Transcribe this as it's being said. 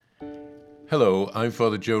Hello, I'm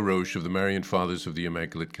Father Joe Roche of the Marian Fathers of the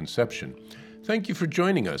Immaculate Conception. Thank you for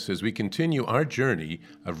joining us as we continue our journey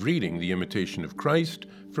of reading the Imitation of Christ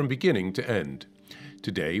from beginning to end.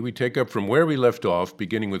 Today we take up from where we left off,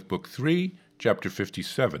 beginning with Book 3, Chapter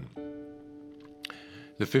 57.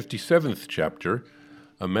 The 57th chapter,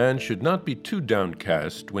 a man should not be too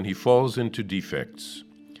downcast when he falls into defects.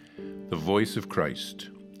 The voice of Christ.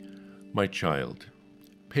 My child,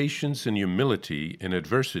 patience and humility in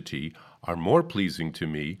adversity are more pleasing to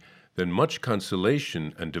me than much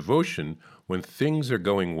consolation and devotion when things are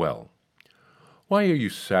going well. Why are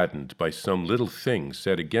you saddened by some little thing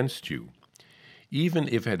said against you? Even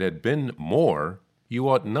if it had been more, you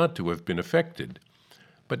ought not to have been affected.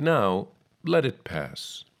 But now, let it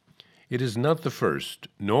pass. It is not the first,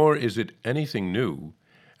 nor is it anything new,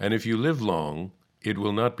 and if you live long, it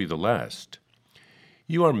will not be the last.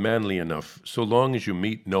 You are manly enough so long as you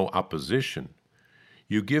meet no opposition.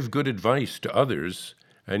 You give good advice to others,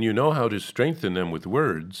 and you know how to strengthen them with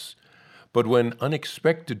words, but when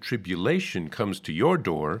unexpected tribulation comes to your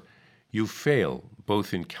door, you fail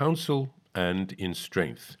both in counsel and in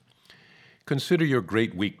strength. Consider your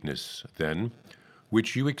great weakness, then,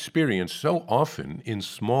 which you experience so often in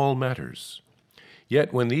small matters.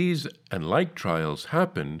 Yet when these and like trials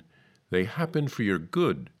happen, they happen for your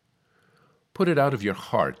good. Put it out of your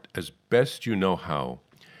heart as best you know how,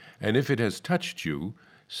 and if it has touched you,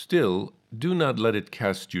 still do not let it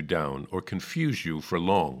cast you down or confuse you for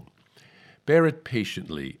long. Bear it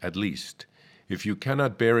patiently, at least, if you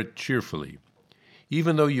cannot bear it cheerfully.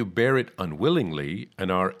 Even though you bear it unwillingly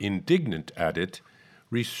and are indignant at it,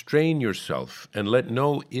 restrain yourself and let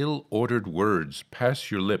no ill-ordered words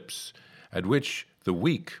pass your lips, at which the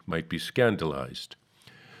weak might be scandalized.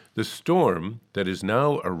 The storm that is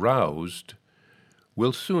now aroused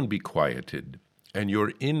will soon be quieted, and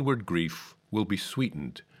your inward grief will be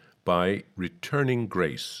sweetened by returning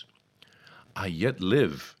grace. I yet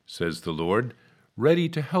live, says the Lord, ready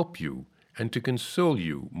to help you and to console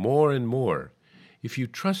you more and more, if you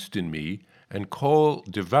trust in me and call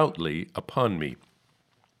devoutly upon me.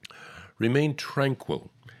 Remain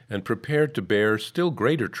tranquil and prepared to bear still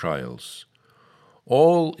greater trials.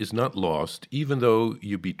 All is not lost, even though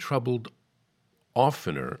you be troubled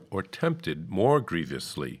oftener or tempted more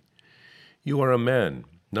grievously. You are a man,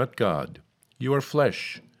 not God. You are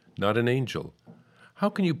flesh, not an angel. How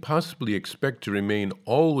can you possibly expect to remain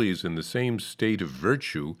always in the same state of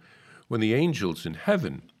virtue when the angels in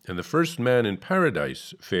heaven and the first man in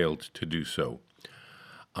paradise failed to do so?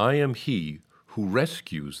 I am he who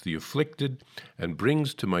rescues the afflicted and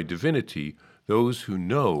brings to my divinity those who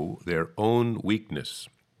know their own weakness.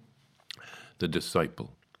 The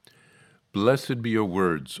disciple. Blessed be your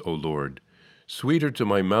words, O Lord, sweeter to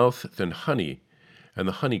my mouth than honey and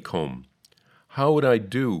the honeycomb. What would I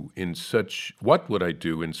do in such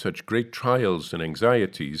great trials and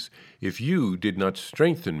anxieties if you did not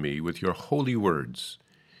strengthen me with your holy words?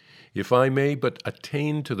 If I may but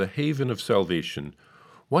attain to the haven of salvation,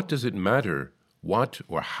 what does it matter what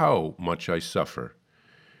or how much I suffer?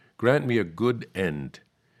 Grant me a good end.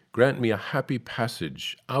 Grant me a happy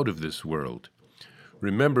passage out of this world.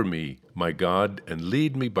 Remember me, my God, and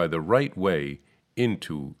lead me by the right way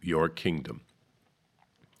into your kingdom.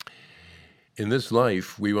 In this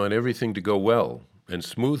life, we want everything to go well and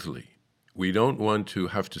smoothly. We don't want to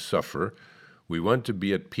have to suffer. We want to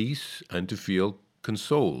be at peace and to feel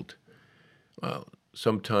consoled. Well,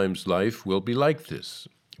 sometimes life will be like this,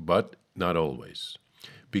 but not always.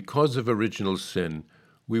 Because of original sin,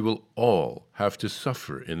 we will all have to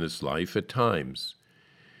suffer in this life at times.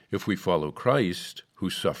 If we follow Christ, who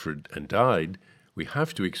suffered and died, we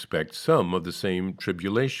have to expect some of the same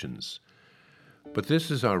tribulations. But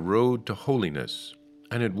this is our road to holiness,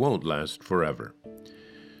 and it won't last forever.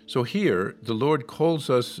 So here, the Lord calls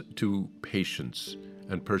us to patience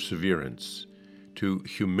and perseverance, to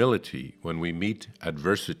humility when we meet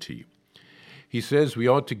adversity. He says we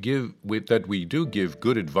ought to give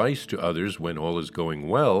good advice to others when all is going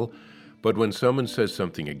well, but when someone says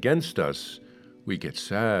something against us, we get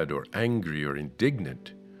sad or angry or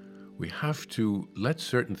indignant. We have to let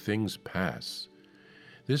certain things pass.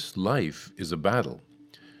 This life is a battle.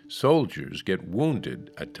 Soldiers get wounded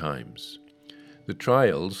at times. The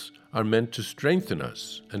trials are meant to strengthen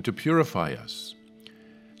us and to purify us.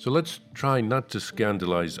 So let's try not to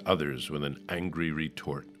scandalize others with an angry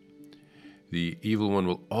retort. The evil one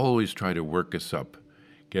will always try to work us up,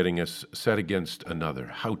 getting us set against another.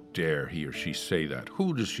 How dare he or she say that?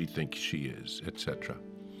 Who does she think she is? Etc.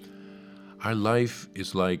 Our life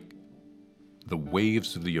is like the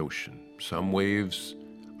waves of the ocean. Some waves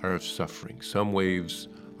are of suffering. Some waves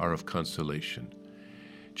are of consolation.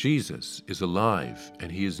 Jesus is alive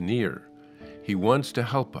and he is near. He wants to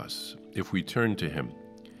help us if we turn to him.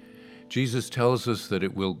 Jesus tells us that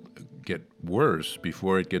it will get worse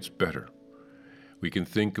before it gets better. We can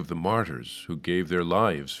think of the martyrs who gave their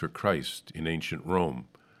lives for Christ in ancient Rome.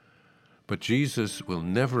 But Jesus will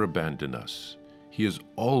never abandon us. He is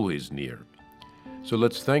always near. So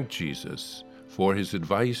let's thank Jesus for his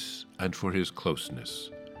advice and for his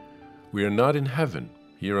closeness. We are not in heaven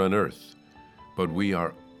here on earth, but we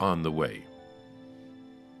are on the way.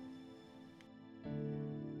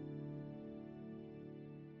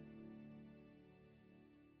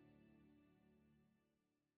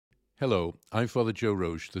 Hello, I'm Father Joe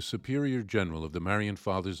Roche, the Superior General of the Marian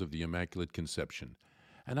Fathers of the Immaculate Conception,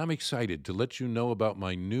 and I'm excited to let you know about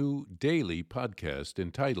my new daily podcast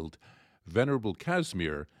entitled Venerable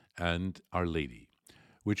Casimir and Our Lady,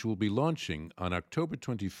 which will be launching on October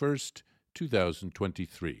 21st,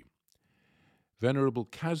 2023. Venerable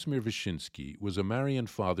Casimir Wyszynski was a Marian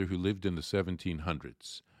father who lived in the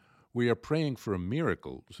 1700s. We are praying for a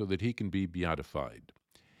miracle so that he can be beatified.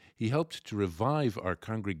 He helped to revive our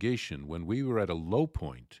congregation when we were at a low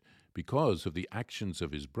point because of the actions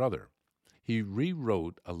of his brother. He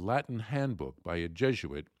rewrote a Latin handbook by a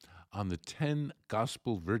Jesuit on the 10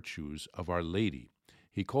 gospel virtues of Our Lady.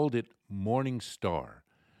 He called it Morning Star,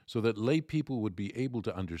 so that lay people would be able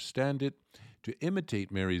to understand it, to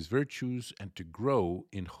imitate Mary's virtues, and to grow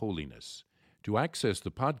in holiness. To access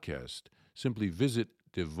the podcast, simply visit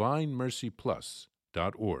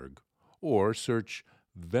divinemercyplus.org or search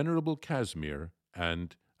Venerable Casimir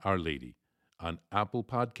and Our Lady on Apple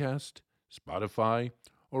Podcast, Spotify,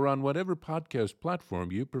 or on whatever podcast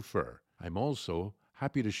platform you prefer. I'm also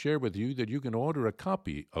happy to share with you that you can order a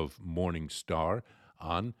copy of Morning Star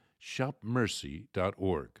on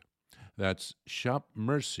shopmercy.org. That's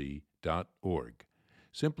shopmercy.org.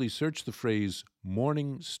 Simply search the phrase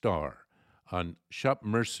Morning Star on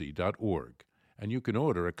shopmercy.org, and you can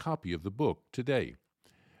order a copy of the book today.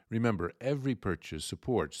 Remember, every purchase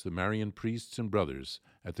supports the Marian priests and brothers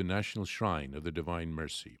at the National Shrine of the Divine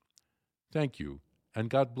Mercy. Thank you, and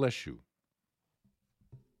God bless you.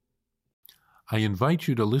 I invite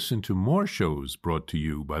you to listen to more shows brought to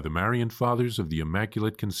you by the Marian Fathers of the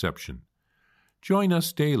Immaculate Conception. Join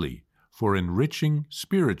us daily for enriching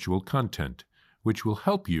spiritual content, which will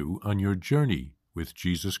help you on your journey with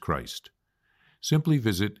Jesus Christ. Simply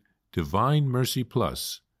visit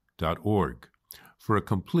divinemercyplus.org for a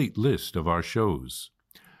complete list of our shows.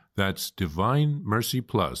 That's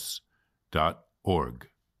divinemercyplus.org.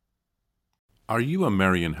 Are you a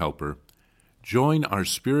Marian helper? Join our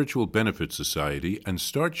Spiritual Benefit Society and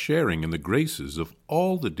start sharing in the graces of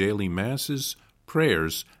all the daily masses,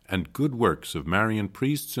 prayers, and good works of Marian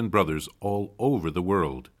priests and brothers all over the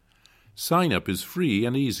world. Sign up is free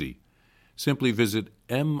and easy. Simply visit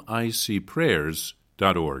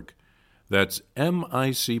micprayers.org. That's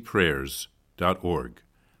micprayers.org.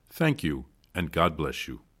 Thank you, and God bless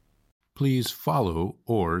you. Please follow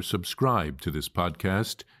or subscribe to this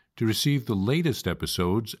podcast to receive the latest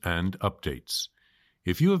episodes and updates.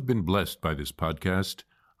 If you have been blessed by this podcast,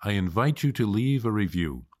 I invite you to leave a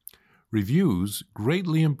review. Reviews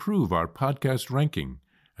greatly improve our podcast ranking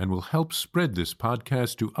and will help spread this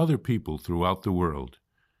podcast to other people throughout the world.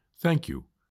 Thank you.